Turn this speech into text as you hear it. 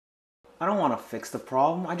I don't want to fix the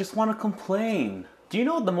problem, I just want to complain. Do you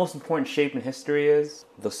know what the most important shape in history is?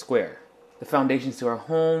 The square. The foundations to our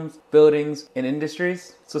homes, buildings, and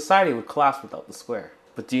industries. Society would collapse without the square.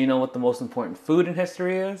 But do you know what the most important food in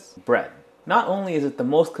history is? Bread. Not only is it the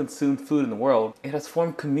most consumed food in the world, it has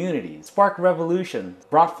formed communities, sparked revolutions,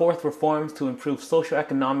 brought forth reforms to improve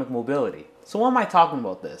socio-economic mobility. So why am I talking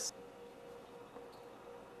about this?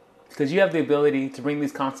 Because you have the ability to bring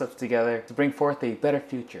these concepts together to bring forth a better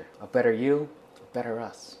future, a better you, a better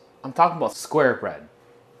us. I'm talking about square bread.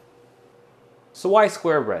 So why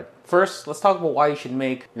square bread? First, let's talk about why you should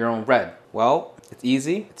make your own bread. Well, it's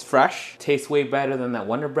easy, it's fresh, tastes way better than that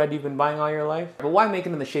Wonder Bread you've been buying all your life. But why make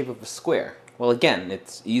it in the shape of a square? Well, again,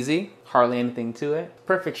 it's easy, hardly anything to it.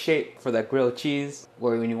 Perfect shape for that grilled cheese,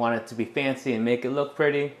 or when you want it to be fancy and make it look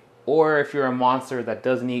pretty. Or if you're a monster that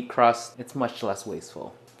doesn't eat crust, it's much less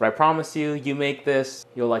wasteful. But I promise you, you make this,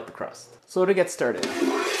 you'll like the crust. So to get started,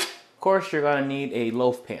 of course you're gonna need a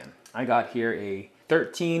loaf pan. I got here a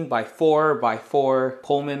 13 by 4 by 4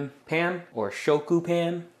 Pullman pan, or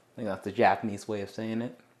Shokupan. I think that's the Japanese way of saying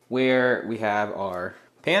it. Where we have our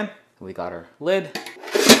pan, we got our lid,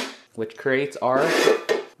 which creates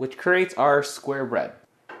our square bread.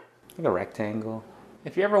 Like a rectangle.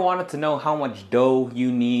 If you ever wanted to know how much dough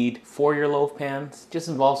you need for your loaf pans, just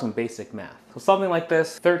involve some basic math. So something like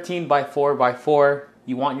this, 13 by 4 by 4,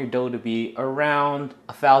 you want your dough to be around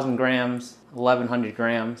 1,000 grams, 1,100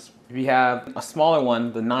 grams. If you have a smaller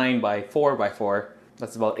one, the 9 by 4 by 4,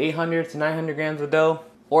 that's about 800 to 900 grams of dough.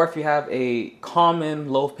 Or if you have a common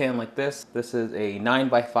loaf pan like this is a 9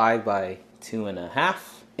 by 5 by 2.5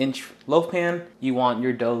 inch loaf pan, you want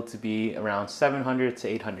your dough to be around 700 to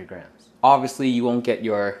 800 grams. Obviously, you won't get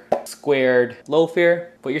your squared loaf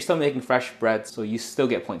here, but you're still making fresh bread, so you still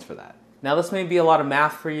get points for that. Now, this may be a lot of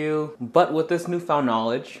math for you, but with this newfound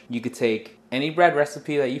knowledge, you could take any bread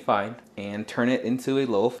recipe that you find and turn it into a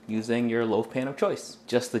loaf using your loaf pan of choice.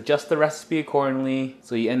 Just adjust the recipe accordingly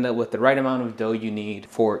so you end up with the right amount of dough you need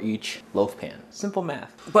for each loaf pan. Simple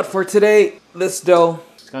math. But for today, this dough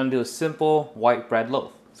is gonna do a simple white bread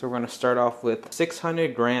loaf. So we're gonna start off with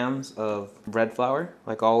 600 grams of bread flour.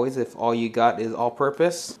 Like always, if all you got is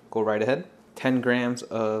all-purpose, go right ahead. 10 grams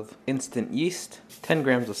of instant yeast, 10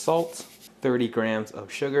 grams of salt, 30 grams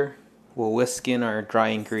of sugar. We'll whisk in our dry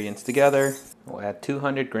ingredients together. We'll add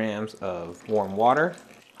 200 grams of warm water,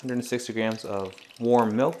 160 grams of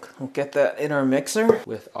warm milk. We'll get that in our mixer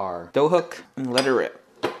with our dough hook and let it rip.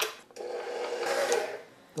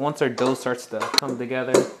 Once our dough starts to come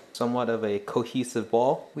together, somewhat of a cohesive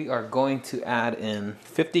ball, we are going to add in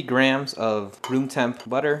 50 grams of room temp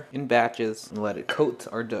butter in batches and let it coat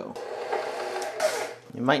our dough.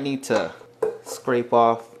 You might need to scrape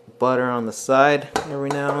off butter on the side every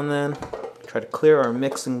now and then. Try to clear our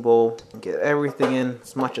mixing bowl and get everything in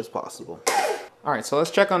as much as possible. Alright, so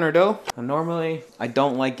let's check on our dough. Now, normally, I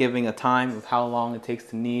don't like giving a time of how long it takes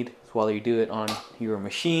to knead. So whether you do it on your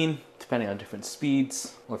machine, depending on different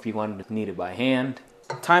speeds, or if you wanted to knead it by hand.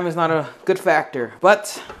 Time is not a good factor,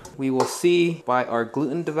 but we will see by our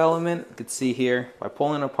gluten development. You can see here, by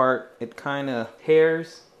pulling apart, it kind of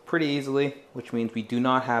tears pretty easily, which means we do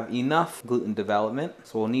not have enough gluten development.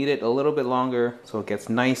 So we'll knead it a little bit longer so it gets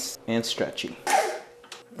nice and stretchy.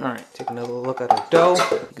 Alright, take another look at our dough.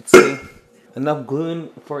 You can see enough gluten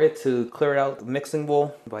for it to clear out the mixing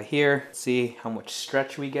bowl. By here, see how much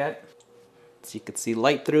stretch we get. So you can see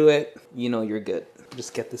light through it, you know you're good.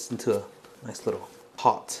 Just get this into a nice little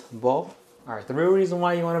hot ball. Alright, the real reason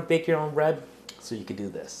why you want to bake your own bread, so you can do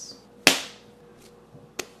this.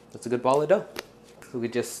 That's a good ball of dough. So we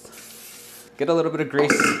just get a little bit of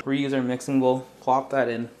grease, reuse our mixing bowl, plop that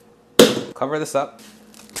in, cover this up.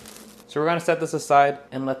 So we're gonna set this aside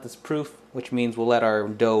and let this proof, which means we'll let our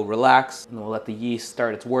dough relax and we'll let the yeast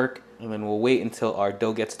start its work, and then we'll wait until our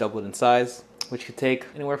dough gets doubled in size, which could take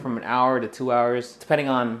anywhere from an hour to 2 hours, depending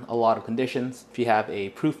on a lot of conditions. If you have a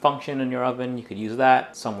proof function in your oven, you could use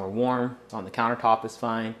that. Somewhere warm, on the countertop is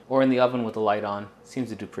fine, or in the oven with the light on, seems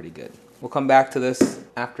to do pretty good. We'll come back to this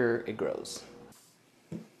after it grows.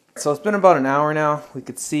 So it's been about an hour now. We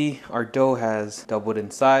could see our dough has doubled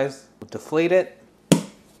in size. We'll deflate it,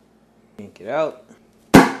 yank it out.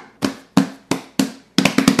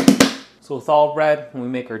 So with all bread, when we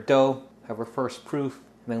make our dough, have our first proof,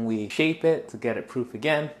 and then we shape it to get it proof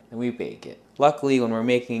again, and we bake it. Luckily, when we're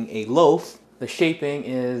making a loaf, the shaping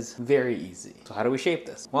is very easy. So how do we shape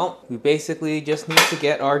this? Well, we basically just need to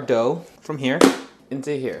get our dough from here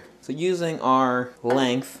into here. So using our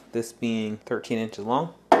length, this being 13 inches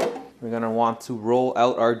long, we're gonna want to roll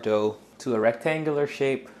out our dough to a rectangular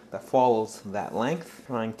shape that follows that length,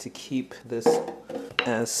 trying to keep this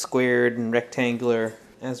as squared and rectangular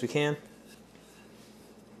as we can.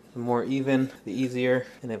 The more even, the easier.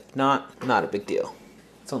 And if not, not a big deal.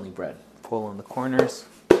 It's only bread. Pull on the corners.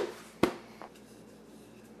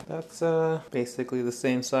 That's basically the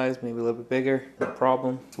same size, maybe a little bit bigger, no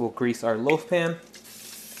problem. So we'll grease our loaf pan.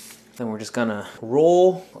 Then we're just gonna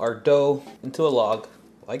roll our dough into a log,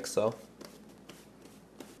 like so.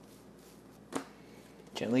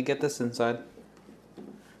 Gently get this inside.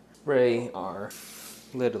 Spray our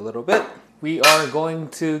lid a little bit. We are going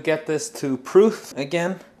to get this to proof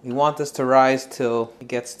again. We want this to rise till it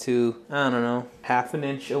gets to, I don't know, half an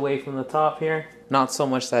inch away from the top here. Not so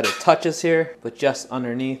much that it touches here, but just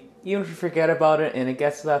underneath. Even if you forget about it and it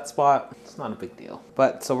gets to that spot, it's not a big deal.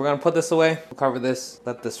 But so we're gonna put this away, we'll cover this,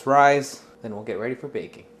 let this rise, then we'll get ready for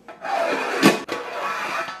baking.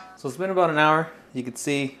 So it's been about an hour. You can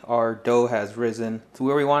see our dough has risen to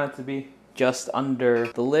where we want it to be, just under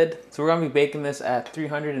the lid. So we're gonna be baking this at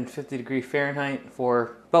 350 degrees Fahrenheit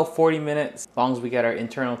for about 40 minutes. As long as we get our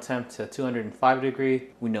internal temp to 205 degrees,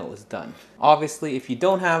 we know it's done. Obviously, if you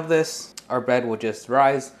don't have this, our bread will just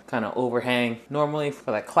rise, kind of overhang normally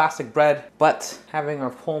for that classic bread, but having our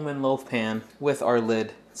Pullman loaf pan with our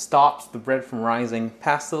lid stops the bread from rising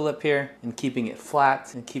past the lip here and keeping it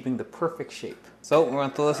flat and keeping the perfect shape. So we're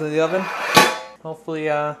gonna throw this in the oven. Hopefully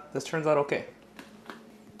this turns out okay.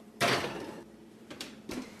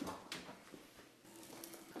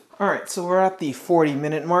 All right, so we're at the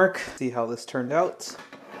 40-minute mark. See how this turned out.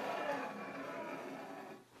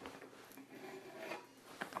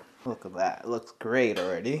 Look at that, it looks great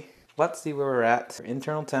already. Let's see where we're at.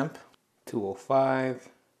 Internal temp, 205,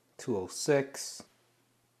 206.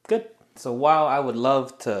 Good. So while I would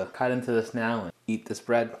love to cut into this now and eat this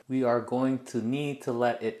bread, we are going to need to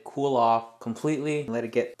let it cool off completely. Let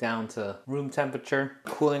it get down to room temperature.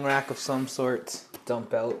 Cooling rack of some sort.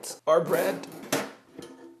 Dump out our bread.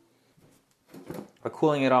 By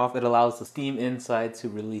cooling it off, it allows the steam inside to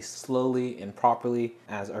release slowly and properly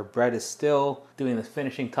as our bread is still doing the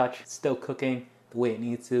finishing touch. It's still cooking the way it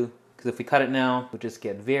needs to. Because if we cut it now, we'll just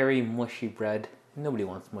get very mushy bread. Nobody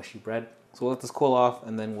wants mushy bread. So we'll let this cool off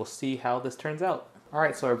and then we'll see how this turns out. All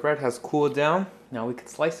right, so our bread has cooled down. Now we can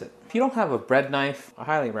slice it. If you don't have a bread knife, I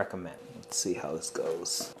highly recommend. Let's see how this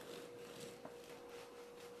goes.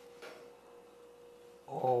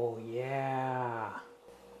 Oh yeah.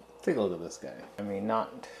 Take a look at this guy. I mean,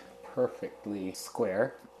 not perfectly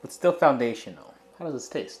square, but still foundational. How does this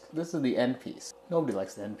taste? This is the end piece. Nobody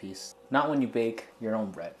likes the end piece. Not when you bake your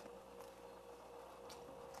own bread.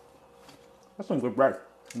 That's some good bread.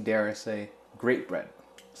 Dare I say, great bread.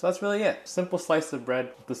 So that's really it. Simple slice of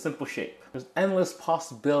bread with a simple shape. There's endless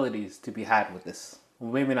possibilities to be had with this.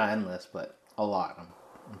 Well, maybe not endless, but a lot,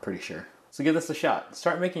 I'm pretty sure. So give this a shot.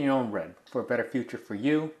 Start making your own bread for a better future for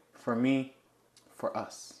you, for me, for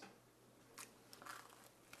us.